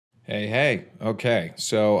Hey. Okay,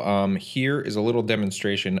 so here is a little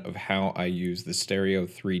demonstration of how I use the Stereo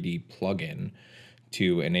 3D plugin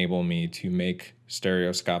to enable me to make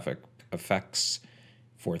stereoscopic effects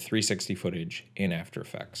for 360 footage in After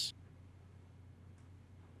Effects.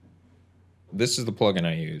 This is the plugin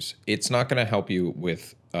I use. It's not going to help you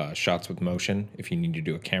with shots with motion if you need to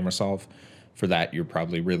do a camera solve. For that, you're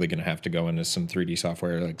probably really going to have to go into some 3D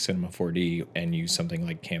software like Cinema 4D and use something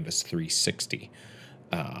like Canvas 360.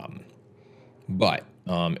 But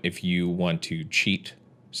if you want to cheat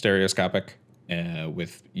stereoscopic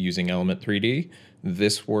with using Element 3D,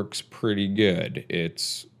 this works pretty good.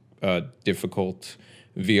 It's a difficult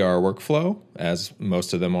VR workflow, as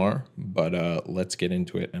most of them are, but let's get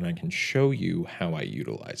into it and I can show you how I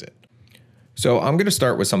utilize it. So I'm going to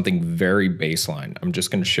start with something very baseline. I'm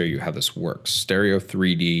just going to show you how this works. Stereo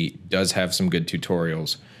 3D does have some good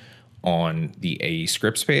tutorials on the AE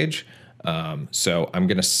scripts page. So I'm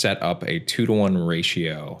going to set up a 2:1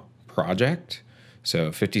 ratio project.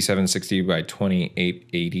 So 5760 by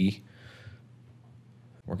 2880.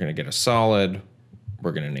 We're going to get a solid.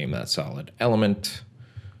 We're going to name that solid element.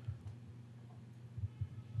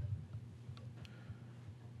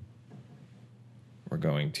 We're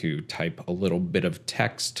going to type a little bit of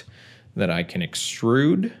text that I can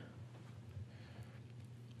extrude.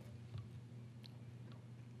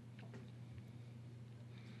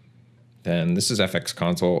 Then this is FX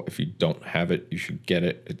Console. If you don't have it, you should get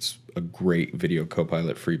it. It's a great video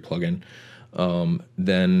copilot free plugin.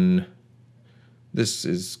 Then this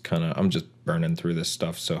is kind of, I'm just burning through this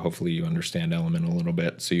stuff, so hopefully you understand Element a little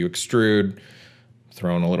bit. So you extrude,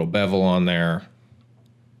 throwing a little bevel on there.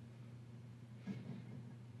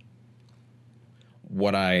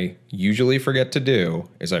 What I usually forget to do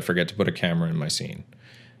is I forget to put a camera in my scene.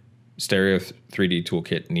 Stereo 3D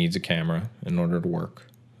Toolkit needs a camera in order to work.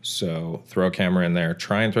 So throw a camera in there.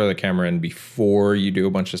 Try and throw the camera in before you do a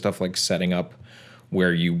bunch of stuff like setting up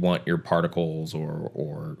where you want your particles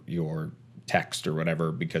or your text or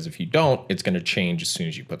whatever, because if you don't, it's going to change as soon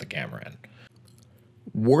as you put the camera in.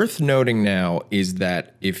 Worth noting now is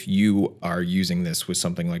that if you are using this with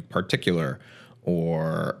something like Particular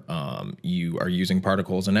or you are using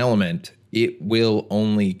particles and Element, it will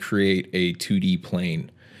only create a 2D plane,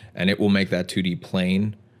 and it will make that 2D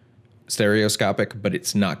plane stereoscopic, but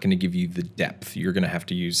it's not going to give you the depth. You're going to have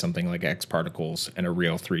to use something like X particles and a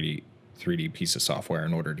real 3D piece of software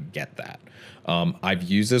in order to get that. I've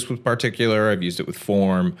used this with Particular. I've used it with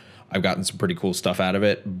Form. I've gotten some pretty cool stuff out of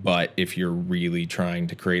it, but if you're really trying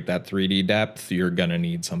to create that 3D depth, you're going to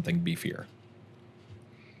need something beefier.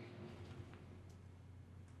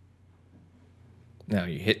 Now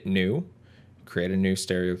you hit New, create a new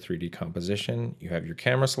Stereo 3D composition. You have your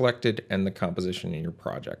camera selected and the composition in your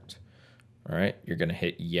project. All right, you're going to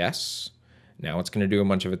hit Yes. Now it's going to do a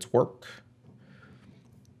bunch of its work.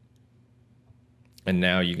 And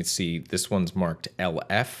now you can see this one's marked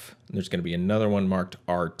LF. And there's going to be another one marked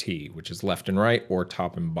RT, which is left and right or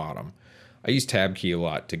top and bottom. I use tab key a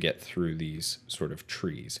lot to get through these sort of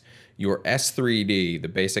trees. Your S3D, the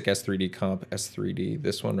basic S3D comp, S3D,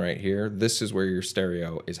 this one right here, this is where your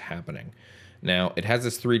stereo is happening. Now, it has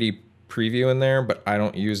this 3D preview in there, but I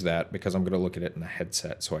don't use that because I'm going to look at it in the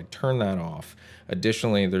headset, so I turn that off.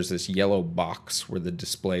 Additionally, there's this yellow box where the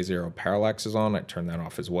display zero parallax is on. I turn that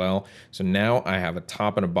off as well. So now I have a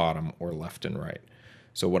top and a bottom, or left and right.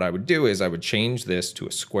 So what I would do is I would change this to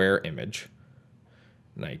a square image.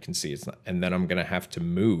 Now you can see it's not, and then I'm going to have to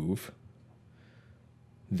move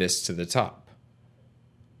this to the top.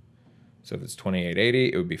 So if it's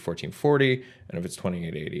 2880, it would be 1440, and if it's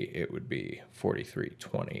 2880, it would be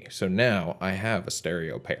 4320. So now I have a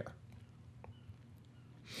stereo pair.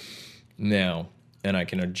 Now, and I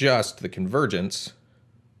can adjust the convergence,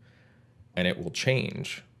 and it will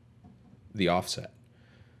change the offset.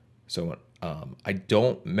 So I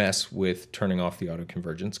don't mess with turning off the auto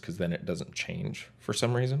convergence because then it doesn't change for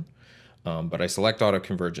some reason. But I select auto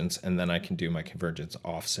convergence and then I can do my convergence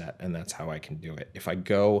offset, and that's how I can do it. If I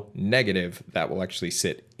go negative, that will actually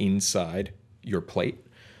sit inside your plate.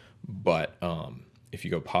 But if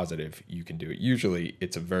you go positive, you can do it. Usually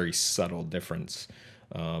it's a very subtle difference.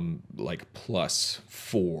 Like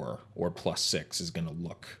 +4 or +6 is going to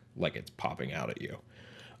look like it's popping out at you.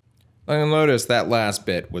 You'll notice that last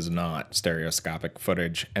bit was not stereoscopic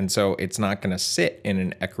footage, and so it's not going to sit in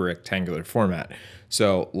an equirectangular format.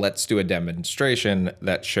 So let's do a demonstration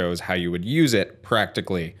that shows how you would use it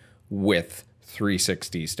practically with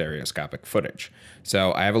 360 stereoscopic footage.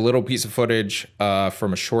 So I have a little piece of footage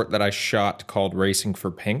from a short that I shot called Racing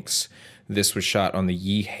for Pinks. This was shot on the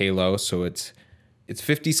Yi Halo, so it's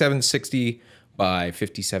 5760 by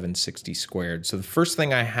 5760 squared. So the first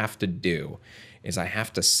thing I have to do is I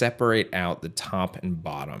have to separate out the top and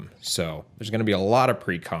bottom. So there's going to be a lot of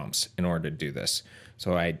pre-comps in order to do this.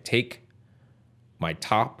 So I take my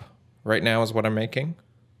top, right now is what I'm making,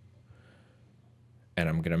 and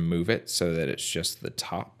I'm going to move it so that it's just the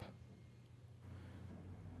top.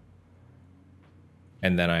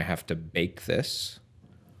 And then I have to bake this.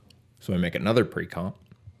 So I make another pre-comp.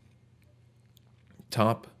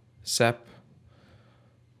 Top, sep.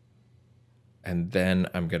 And then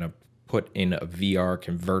I'm going to put in a VR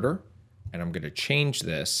converter, and I'm going to change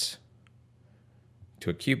this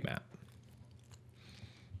to a cube map.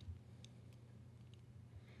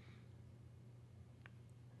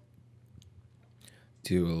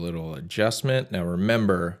 Do a little adjustment. Now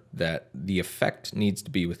remember that the effect needs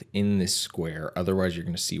to be within this square, otherwise you're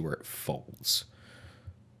going to see where it folds.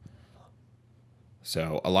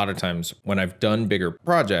 So a lot of times when I've done bigger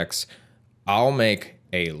projects, I'll make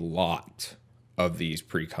a lot of these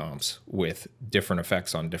pre-comps with different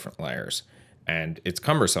effects on different layers. And it's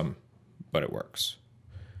cumbersome, but it works.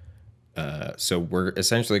 So we're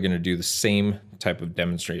essentially going to do the same type of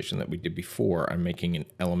demonstration that we did before. I'm making an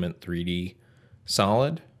element 3D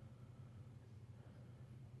solid.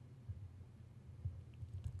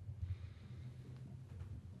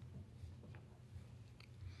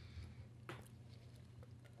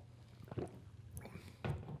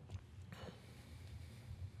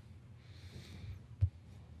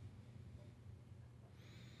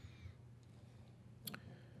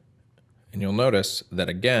 And you'll notice that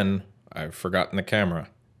again, I've forgotten the camera.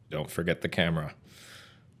 Don't forget the camera.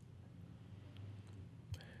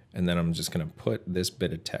 And then I'm just going to put this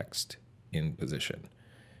bit of text in position.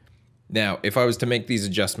 Now, if I was to make these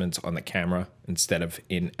adjustments on the camera instead of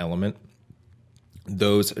in Element,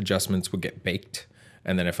 those adjustments would get baked.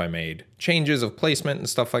 And then if I made changes of placement and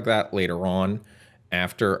stuff like that later on,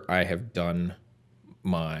 after I have done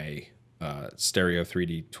my Stereo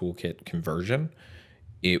 3D Toolkit conversion,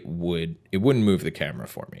 it wouldn't move the camera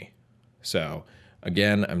for me. So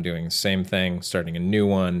again, I'm doing the same thing, starting a new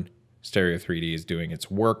one. Stereo 3D is doing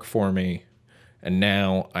its work for me. And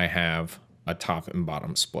now I have a top and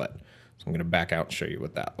bottom split. So I'm going to back out and show you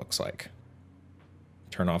what that looks like.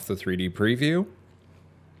 Turn off the 3D preview.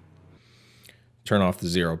 Turn off the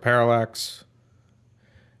zero parallax.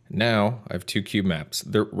 Now I have two cube maps.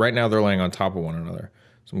 Right now they're laying on top of one another.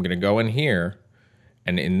 So I'm going to go in here,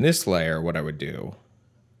 and in this layer, what I would do,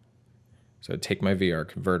 so I'd take my VR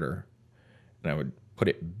converter and I would put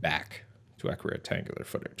it back to equirectangular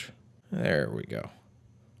footage. There we go.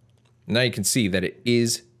 Now you can see that it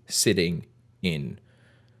is sitting in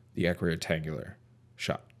the equirectangular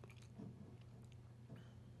shot.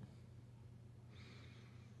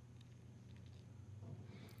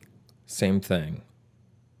 Same thing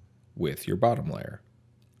with your bottom layer.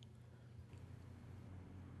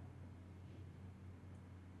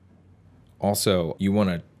 Also, you want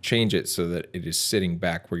to change it so that it is sitting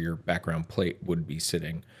back where your background plate would be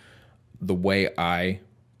sitting. The way I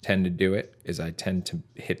tend to do it is I tend to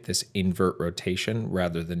hit this invert rotation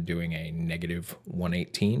rather than doing a negative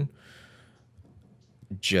 118,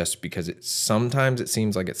 just because sometimes it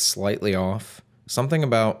seems like it's slightly off. Something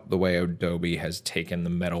about the way Adobe has taken the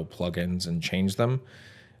metal plugins and changed them,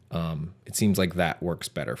 it seems like that works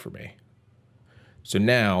better for me. So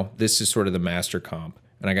now this is sort of the master comp,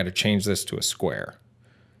 and I got to change this to a square.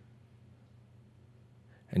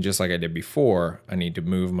 And just like I did before, I need to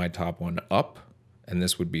move my top one up, and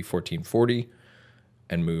this would be 1440,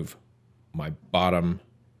 and move my bottom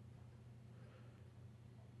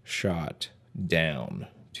shot down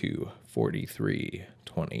to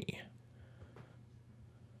 4320.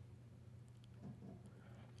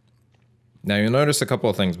 Now you'll notice a couple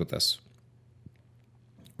of things with this.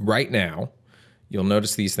 Right now, you'll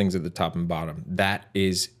notice these things at the top and bottom. That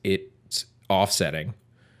is it's offsetting,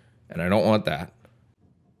 and I don't want that.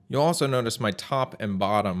 You'll also notice my top and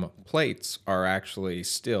bottom plates are actually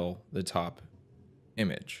still the top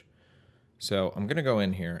image. So I'm gonna go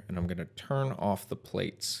in here and I'm gonna turn off the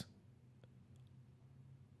plates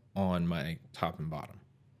on my top and bottom.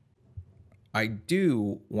 I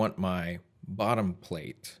do want my bottom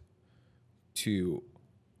plate to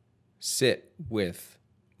sit with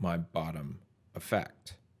my bottom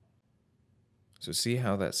effect. So see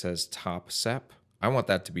how that says top sep? I want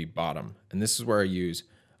that to be bottom. And this is where I use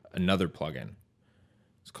another plugin.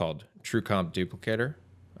 It's called TrueComp Duplicator.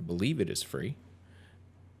 I believe it is free.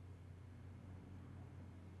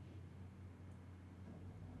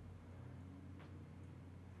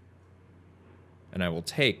 And I will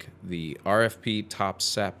take the RFP top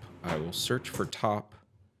sep, I will search for top,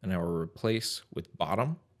 and I will replace with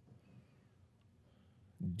bottom.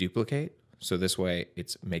 duplicate. So this way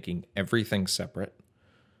it's making everything separate.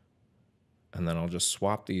 And then I'll just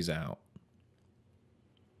swap these out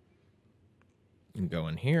and go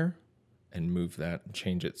in here and move that and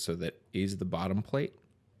change it so that is the bottom plate.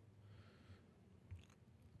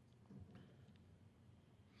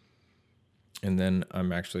 And then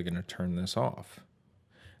I'm actually going to turn this off.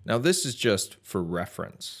 Now this is just for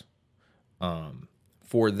reference.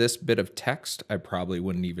 For this bit of text, I probably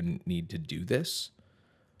wouldn't even need to do this,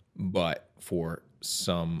 but for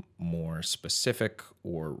some more specific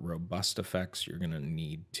or robust effects, you're going to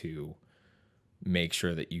need to make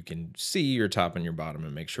sure that you can see your top and your bottom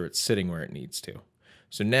and make sure it's sitting where it needs to.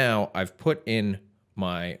 So now I've put in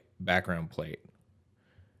my background plate,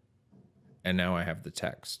 and now I have the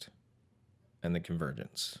text and the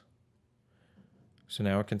convergence. So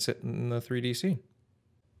now it can sit in the 3D scene.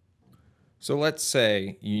 So let's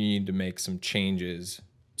say you need to make some changes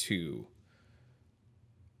to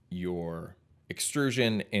your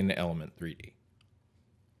extrusion in Element 3D.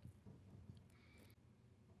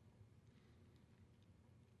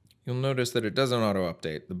 You'll notice that it doesn't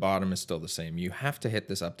auto-update. The bottom is still the same. You have to hit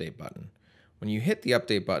this update button. When you hit the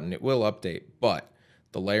update button, it will update, but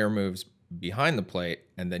the layer moves behind the plate,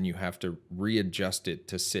 and then you have to readjust it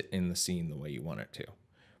to sit in the scene the way you want it to.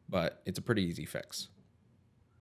 But it's a pretty easy fix.